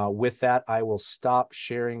 With that, I will stop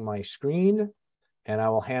sharing my screen and I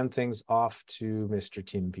will hand things off to Mr.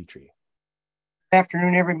 Tim Petrie. Good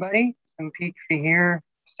afternoon, everybody. Tim Petrie here,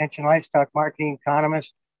 Extension Livestock Marketing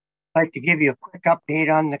Economist. I'd like to give you a quick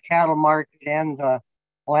update on the cattle market and the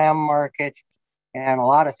lamb market, and a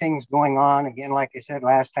lot of things going on. Again, like I said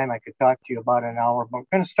last time, I could talk to you about an hour, but I'm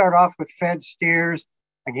going to start off with fed steers.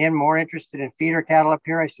 Again, more interested in feeder cattle up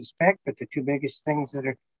here, I suspect, but the 2 biggest things that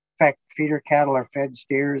are fact, feeder cattle are fed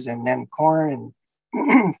steers, and then corn,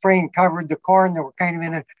 and frame covered the corn. They were kind of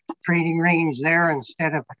in a trading range there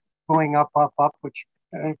instead of going up, which,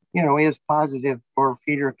 is positive for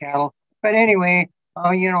feeder cattle. But anyway,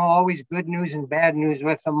 always good news and bad news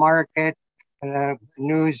with the market.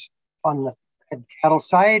 News on the fed cattle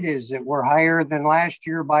side is that we're higher than last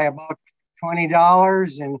year by about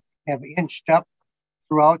 $20 and have inched up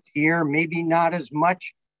throughout the year, maybe not as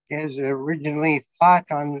much as originally thought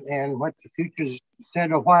and what the futures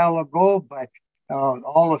said a while ago, but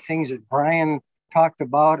all the things that Brian talked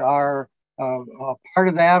about are part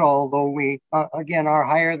of that, although we, again, are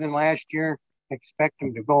higher than last year, expect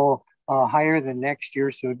them to go higher than next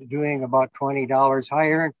year, so doing about $20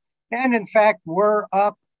 higher. And in fact, we're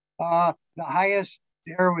up. The highest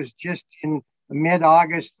there was just in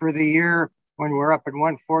mid-August for the year when we're up at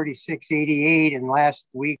 146.88, and last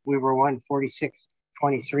week we were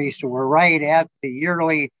 146.23. So we're right at the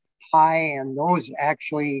yearly high, and those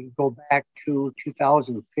actually go back to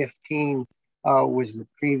 2015 was the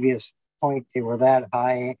previous point they were that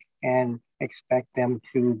high, and expect them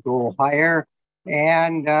to go higher.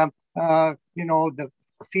 And the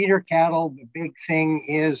feeder cattle, the big thing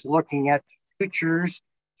is looking at the futures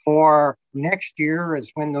for next year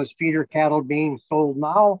is when those feeder cattle being sold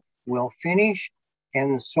now will finish.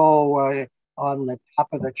 And so on the top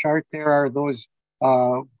of the chart there are those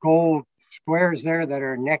gold squares there that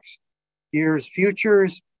are next year's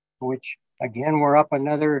futures, which again, we're up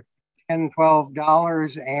another $10,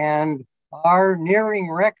 $12 and are nearing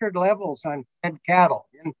record levels on fed cattle.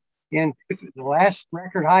 In the last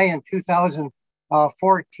record high in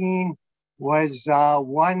 2014 was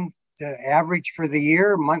the average for the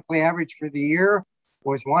year, monthly average for the year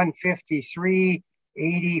was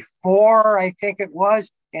 153.84, I think it was.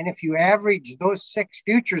 And if you average those 6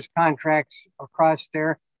 futures contracts across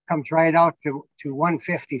there, comes right out to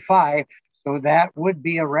 155. So that would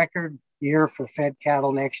be a record year for fed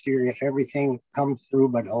cattle next year if everything comes through,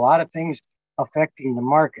 but a lot of things affecting the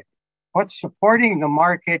market. What's supporting the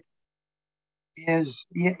market is,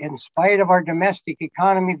 in spite of our domestic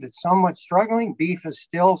economy that's somewhat struggling, beef is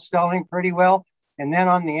still selling pretty well. And then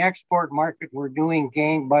on the export market, we're doing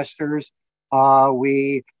gangbusters.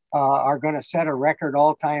 We are going to set a record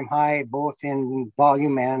all-time high, both in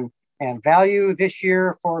volume and value this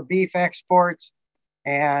year for beef exports.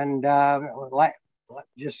 And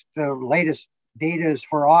just the latest data is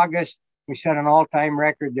for August. We set an all-time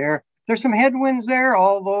record there. There's some headwinds there,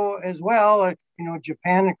 although as well,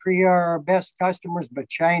 Japan and Korea are our best customers, but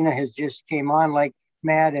China has just came on like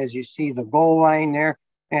mad, as you see the goal line there.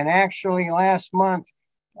 And actually last month,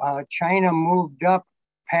 China moved up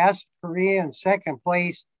past Korea in second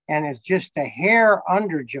place and is just a hair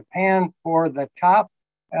under Japan for the top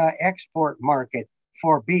export market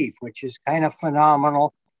for beef, which is kind of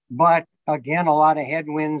phenomenal. But again, a lot of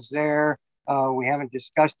headwinds there. We haven't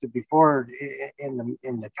discussed it before in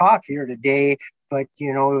the talk here today, but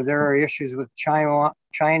there are issues with China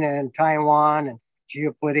and Taiwan and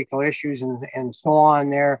geopolitical issues and so on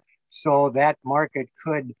there. So that market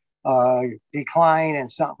could decline,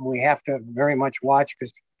 and something we have to very much watch,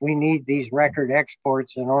 because we need these record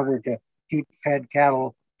exports in order to keep fed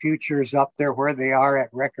cattle futures up there where they are at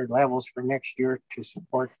record levels for next year to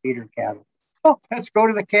support feeder cattle. So let's go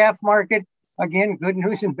to the calf market. Again, good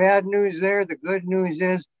news and bad news there. The good news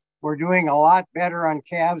is we're doing a lot better on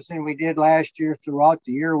calves than we did last year. Throughout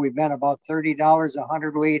the year, we've been about $30 a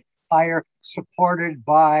hundredweight higher, supported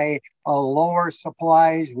by lower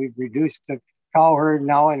supplies. We've reduced the cow herd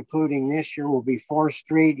now, including this year, will be 4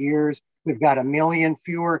 straight years. We've got 1 million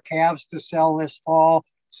fewer calves to sell this fall,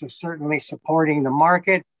 so certainly supporting the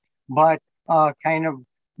market. But kind of,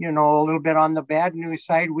 a little bit on the bad news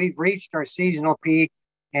side, we've reached our seasonal peak.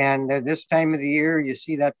 And this time of the year, you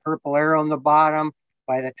see that purple arrow on the bottom.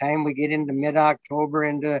 By the time we get into mid-October,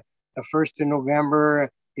 into the 1st of November,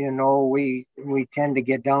 we tend to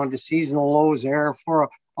get down to seasonal lows there for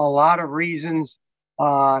a lot of reasons.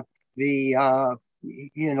 The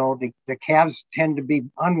calves tend to be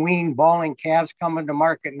unweaned, balling calves coming to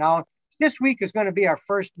market now. This week is going to be our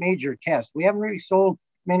first major test. We haven't really sold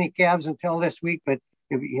many calves until this week, but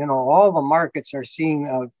all the markets are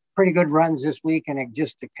seeing pretty good runs this week, and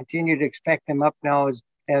just to continue to expect them up now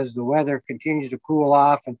as the weather continues to cool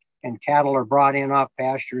off and cattle are brought in off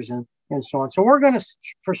pastures and so on. So we're going to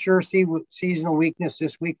for sure see seasonal weakness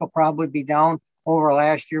this week. Will probably be down over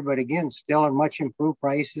last year, but again, still at much improved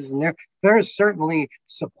prices. And there is certainly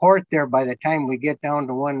support there by the time we get down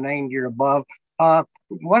to 190 or above.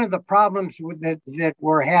 One of the problems with that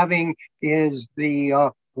we're having is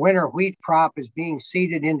the winter wheat crop is being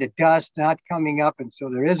seeded into dust, not coming up. And so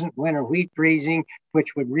there isn't winter wheat grazing,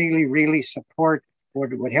 which would really, really support,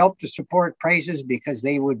 would help to support prices, because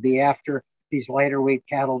they would be after these lighter weight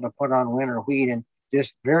cattle to put on winter wheat, and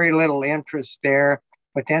just very little interest there.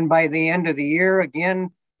 But then by the end of the year, again,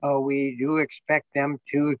 we do expect them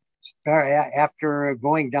to start, after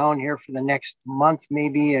going down here for the next month,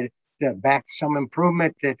 maybe back some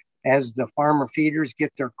improvement as the farmer feeders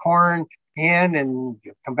get their corn in and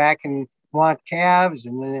come back and want calves.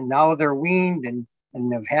 And then now they're weaned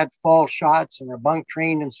and have had fall shots and are bunk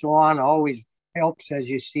trained and so on. Always helps, as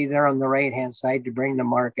you see there on the right hand side, to bring the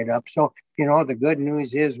market up. So, the good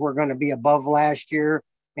news is we're going to be above last year.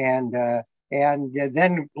 And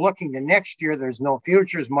then looking to next year, there's no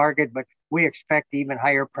futures market, but we expect even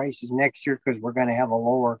higher prices next year because we're going to have a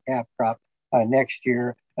lower calf crop next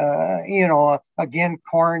year. Again,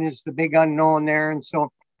 corn is the big unknown there. And so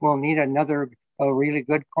we'll need another really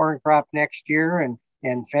good corn crop next year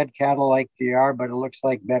and fed cattle like they are, but it looks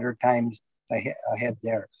like better times ahead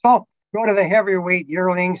there. So go to the heavier weight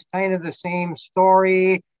yearlings, kind of the same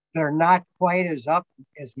story. They're not quite as up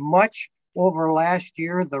as much over last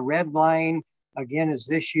year. The red line, again, is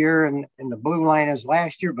this year, and the blue line is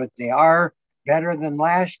last year, but they are better than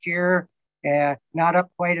last year. Not up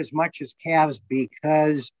quite as much as calves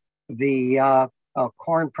because the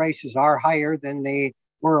corn prices are higher than they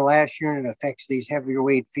were last year, and it affects these heavier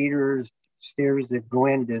weight feeders, steers that go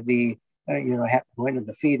into the have to go into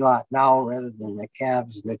the feedlot now rather than the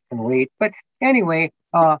calves that can wait. But anyway,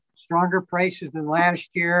 stronger prices than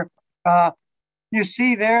last year. You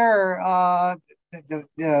see there,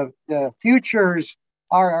 the futures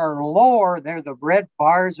are lower. They're the red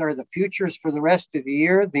bars are the futures for the rest of the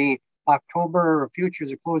year. The October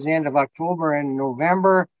futures are closed end of October and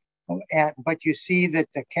November. But you see that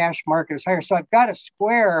the cash market is higher. So I've got a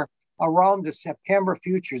square around the September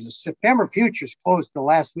futures. The September futures closed the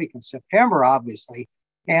last week in September, obviously.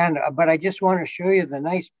 But I just want to show you the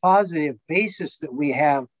nice positive basis that we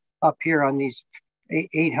have up here on these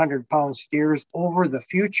 800-pound steers over the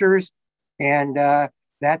futures. And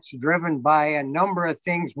that's driven by a number of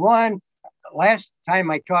things. One, last time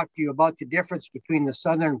I talked to you about the difference between the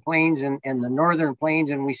Southern Plains and the Northern Plains,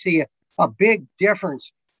 and we see a big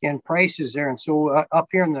difference in prices there. And so up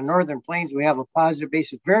here in the Northern Plains, we have a positive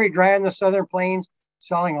basis. Very dry in the Southern Plains,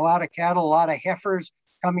 selling a lot of cattle, a lot of heifers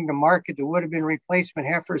coming to market that would have been replacement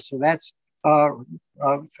heifers. So that's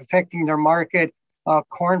affecting their market.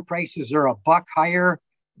 Corn prices are $1 higher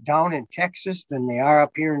down in Texas than they are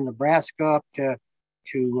up here in Nebraska, up to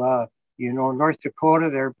North Dakota.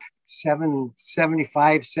 They're $7.75,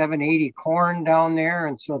 $7.80 corn down there.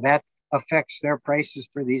 And so that affects their prices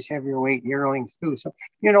for these heavier weight yearlings too. So,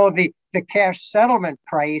 the cash settlement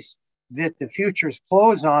price that the futures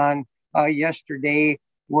close on yesterday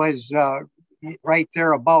was right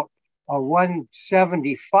there about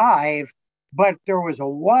 175, but there was a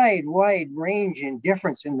wide range in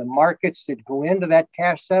difference in the markets that go into that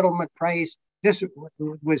cash settlement price. This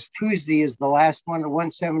was Tuesday is the last one at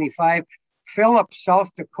 175. Phillips,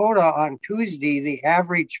 South Dakota on Tuesday, the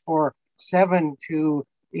average for 7 to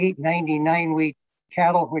 8.99 weight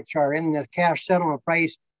cattle, which are in the cash settlement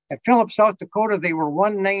price at Phillips, South Dakota, they were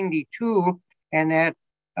 192, and at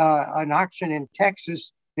an auction in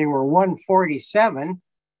Texas, they were 147,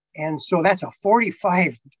 and so that's a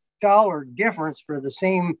 $45 difference for the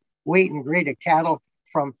same weight and grade of cattle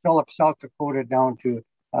from Phillips, South Dakota, down to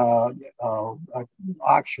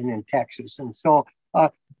auction in Texas, and so.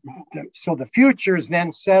 So the futures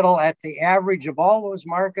then settle at the average of all those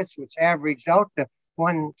markets, which averaged out to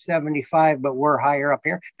 175, but we're higher up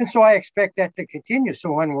here. And so I expect that to continue.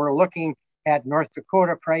 So when we're looking at North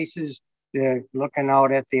Dakota prices, looking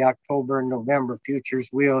out at the October and November futures,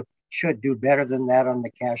 we should do better than that on the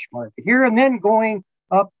cash market here. And then going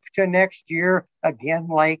up to next year, again,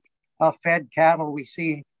 like fed cattle, we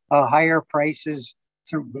see higher prices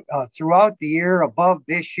throughout the year, above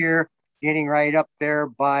this year, getting right up there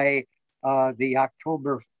by the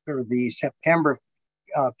October or the September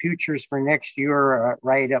futures for next year,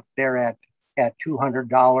 right up there at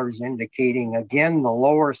 $200, indicating again the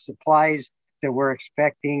lower supplies that we're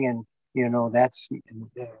expecting, and that's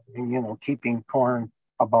keeping corn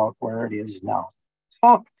about where it is now.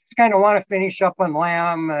 So just kind of want to finish up on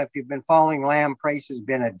lamb. If you've been following lamb prices,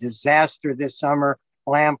 been a disaster this summer.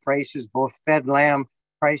 Lamb prices, both fed lamb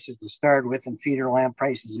prices to start with and feeder lamb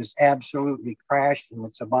prices, just absolutely crashed, and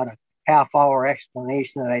it's about a half-hour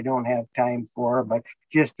explanation that I don't have time for, but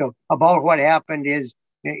just about what happened is,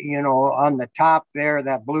 on the top there,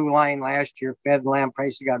 that blue line last year, fed lamb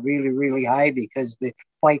prices got really, really high because the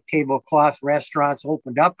white tablecloth restaurants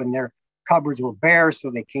opened up and they're cupboards were bare,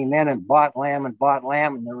 so they came in and bought lamb,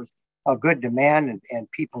 and there was a good demand,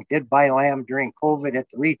 and people did buy lamb during COVID at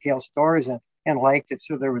the retail stores and liked it,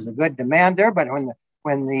 so there was a good demand there. But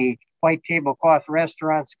when the white tablecloth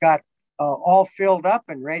restaurants got all filled up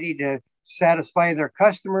and ready to satisfy their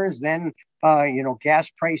customers, then gas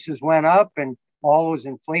prices went up, and all those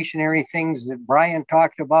inflationary things that Brian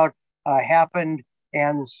talked about happened.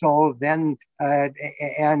 And so then,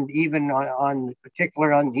 and even on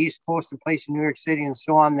particular on the East Coast and place in New York City and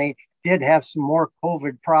so on, they did have some more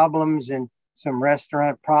COVID problems and some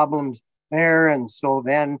restaurant problems there. And so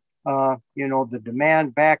then, the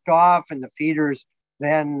demand backed off, and the feeders,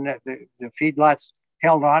 then the feedlots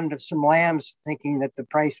held on to some lambs, thinking that the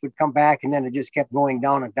price would come back, and then it just kept going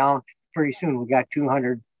down and down. Pretty soon, we got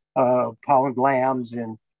 200-pound lambs,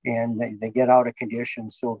 and they get out of condition.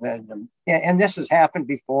 So then, and this has happened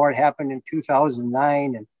before. It happened in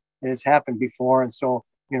 2009, and it has happened before. And so,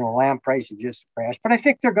 lamb prices just crashed. But I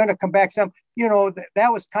think they're going to come back some.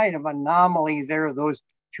 That was kind of an anomaly there, those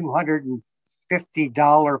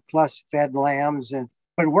 $250 plus fed lambs.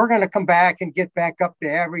 But we're going to come back and get back up to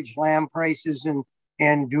average lamb prices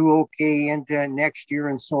and do okay into next year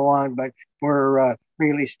and so on. But we're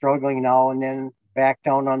really struggling now. And then back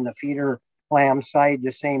down on the feeder lamb side,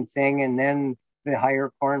 the same thing. And then the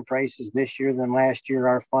higher corn prices this year than last year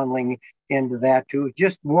are funneling into that too.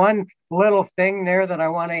 Just one little thing there that I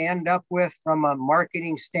want to end up with from a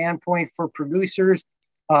marketing standpoint for producers.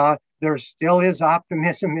 There still is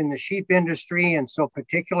optimism in the sheep industry. And so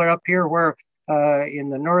particular up here where in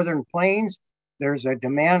the Northern Plains, there's a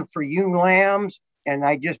demand for ewe lambs. And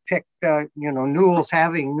I just picked, Newell,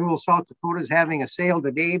 South Dakota is having a sale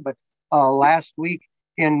today, but last week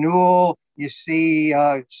in Newell, you see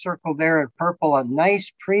circled there in purple, a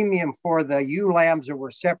nice premium for the ewe lambs that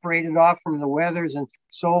were separated off from the wethers and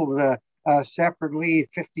sold separately,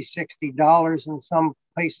 $50, $60 in some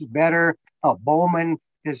places better. Bowman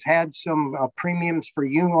has had some premiums for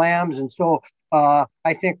ewe lambs. And so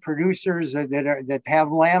I think producers that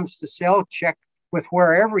have lambs to sell, check with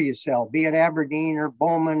wherever you sell, be it Aberdeen or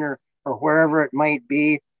Bowman or wherever it might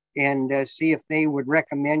be, and see if they would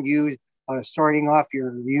recommend you sorting off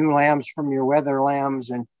your ewe lambs from your wether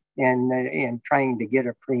lambs and trying to get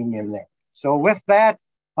a premium there. So with that,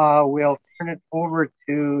 we'll turn it over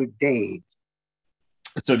to Dave.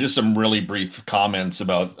 So just some really brief comments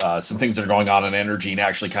about some things that are going on in energy, and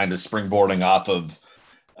actually kind of springboarding off of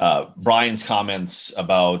Brian's comments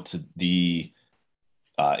about the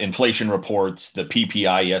inflation reports, the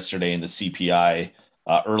PPI yesterday and the CPI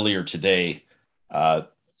earlier today.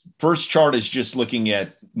 First chart is just looking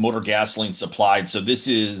at motor gasoline supplied. So this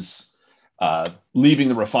is leaving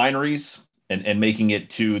the refineries and making it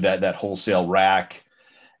to that wholesale rack.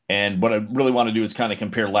 And what I really want to do is kind of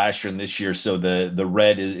compare last year and this year. So the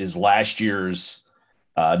red is last year's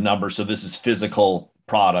number. So this is physical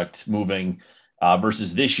product moving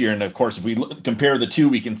versus this year. And of course, if we compare the two,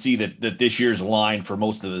 we can see that this year's line for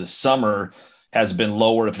most of the summer has been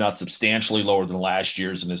lower, if not substantially lower than last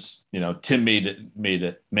year's. And as Tim made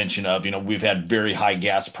a mention of, we've had very high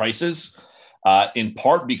gas prices, in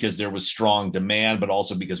part because there was strong demand, but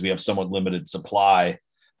also because we have somewhat limited supply.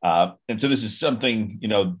 And so this is something,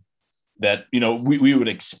 that, we would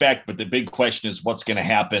expect, but the big question is what's going to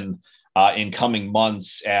happen in coming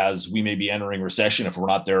months as we may be entering recession, if we're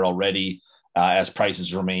not there already, as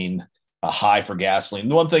prices remain high for gasoline.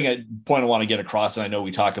 The one point I want to get across, and I know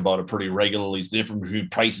we talk about it pretty regularly, is the difference between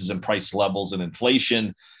prices and price levels and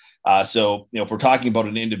inflation. So, if we're talking about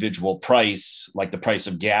an individual price, like the price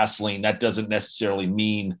of gasoline, that doesn't necessarily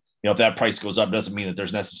mean, if that price goes up, doesn't mean that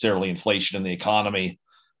there's necessarily inflation in the economy.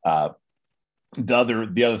 The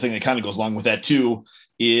other thing that kind of goes along with that too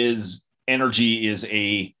is energy is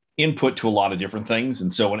a input to a lot of different things.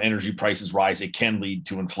 And so when energy prices rise, it can lead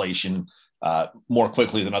to inflation more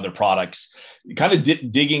quickly than other products. Kind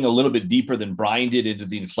of digging a little bit deeper than Brian did into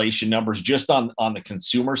the inflation numbers, just on the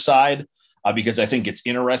consumer side, because I think it's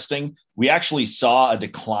interesting. We actually saw a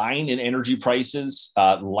decline in energy prices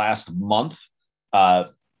last month,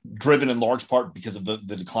 driven in large part because of the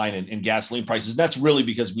decline in gasoline prices. That's really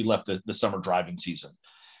because we left the summer driving season.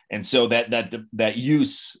 And so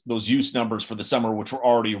those use numbers for the summer, which were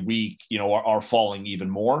already weak, are falling even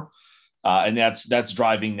more. And that's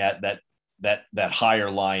driving that higher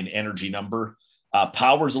line energy number.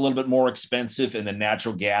 Power is a little bit more expensive, and the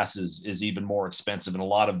natural gas is even more expensive. And a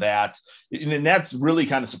lot of that, and that's really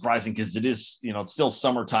kind of surprising because it is, it's still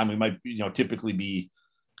summertime. We might, typically be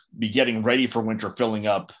getting ready for winter, filling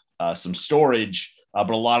up some storage, but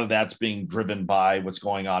a lot of that's being driven by what's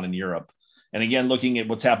going on in Europe. And again, looking at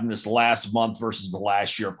what's happened this last month versus the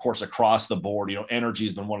last year, of course, across the board, energy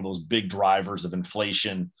has been one of those big drivers of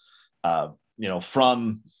inflation,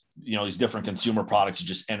 from, these different consumer products,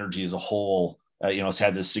 just energy as a whole, has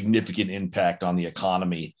had this significant impact on the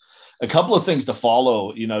economy. A couple of things to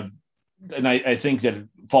follow, and I think that it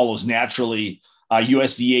follows naturally.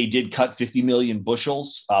 USDA did cut 50 million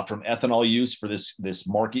bushels from ethanol use for this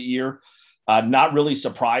market year. Not really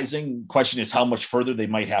surprising. Question is how much further they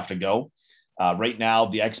might have to go. Right now,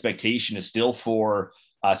 the expectation is still for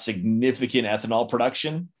significant ethanol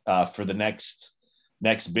production for the next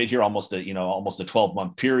bit here, almost a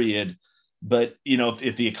 12-month period. But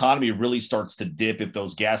if the economy really starts to dip, if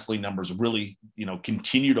those gasoline numbers really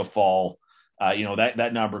continue to fall,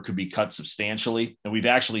 that number could be cut substantially. And we've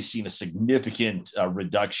actually seen a significant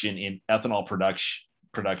reduction in ethanol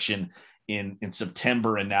production in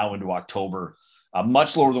September and now into October,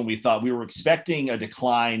 much lower than we thought. We were expecting a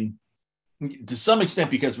decline to some extent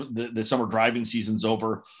because the summer driving season's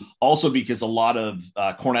over. Also because a lot of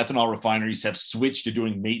corn ethanol refineries have switched to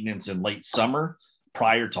doing maintenance in late summer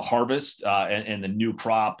prior to harvest and the new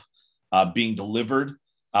crop being delivered.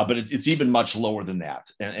 But it's even much lower than that.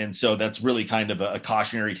 And so that's really kind of a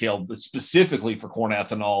cautionary tale, specifically for corn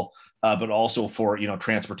ethanol, but also for,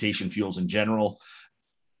 transportation fuels in general.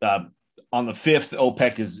 On the 5th,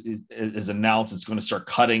 OPEC is announced it's going to start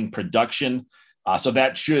cutting production. So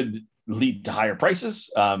that should lead to higher prices,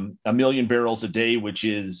 1 million barrels a day, which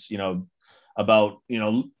is, about,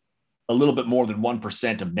 a little bit more than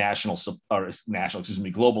 1%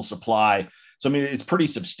 of global supply. So, I mean, it's pretty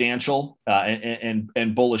substantial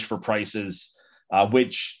and bullish for prices,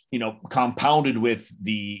 which, compounded with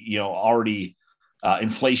the, already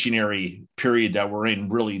inflationary period that we're in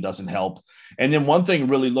really doesn't help. And then one thing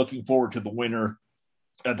really looking forward to the winter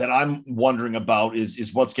that I'm wondering about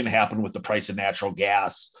is what's going to happen with the price of natural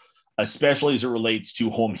gas, especially as it relates to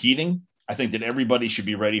home heating. I think that everybody should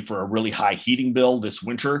be ready for a really high heating bill this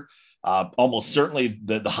winter. Almost certainly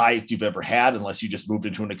the highest you've ever had, unless you just moved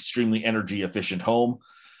into an extremely energy efficient home,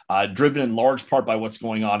 driven in large part by what's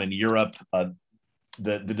going on in Europe.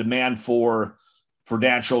 The demand for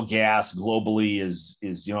natural gas globally is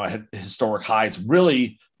at historic highs.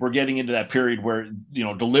 Really, we're getting into that period where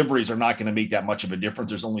deliveries are not going to make that much of a difference.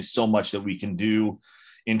 There's only so much that we can do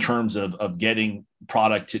in terms of getting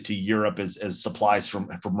product to Europe as supplies from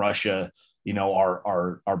Russia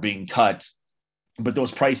are being cut. But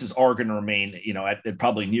those prices are going to remain, at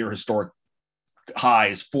probably near historic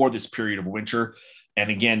highs for this period of winter.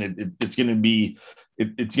 And again, it's going to be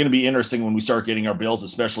interesting when we start getting our bills,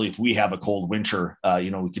 especially if we have a cold winter.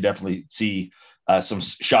 We could definitely see some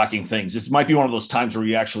shocking things. This might be one of those times where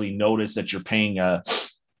you actually notice that you're paying a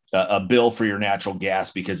bill for your natural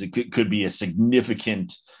gas because it could be a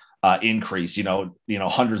significant increase.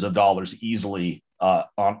 Hundreds of dollars easily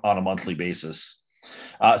on a monthly basis.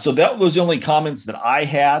 So that was the only comments that I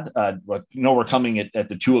had. We're coming at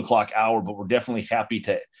the 2:00 hour, but we're definitely happy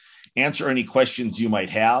to answer any questions you might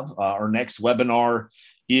have. Our next webinar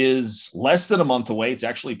is less than a month away. It's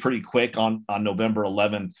actually pretty quick on November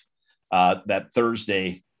 11th, that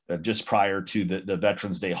Thursday, just prior to the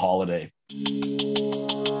Veterans Day holiday.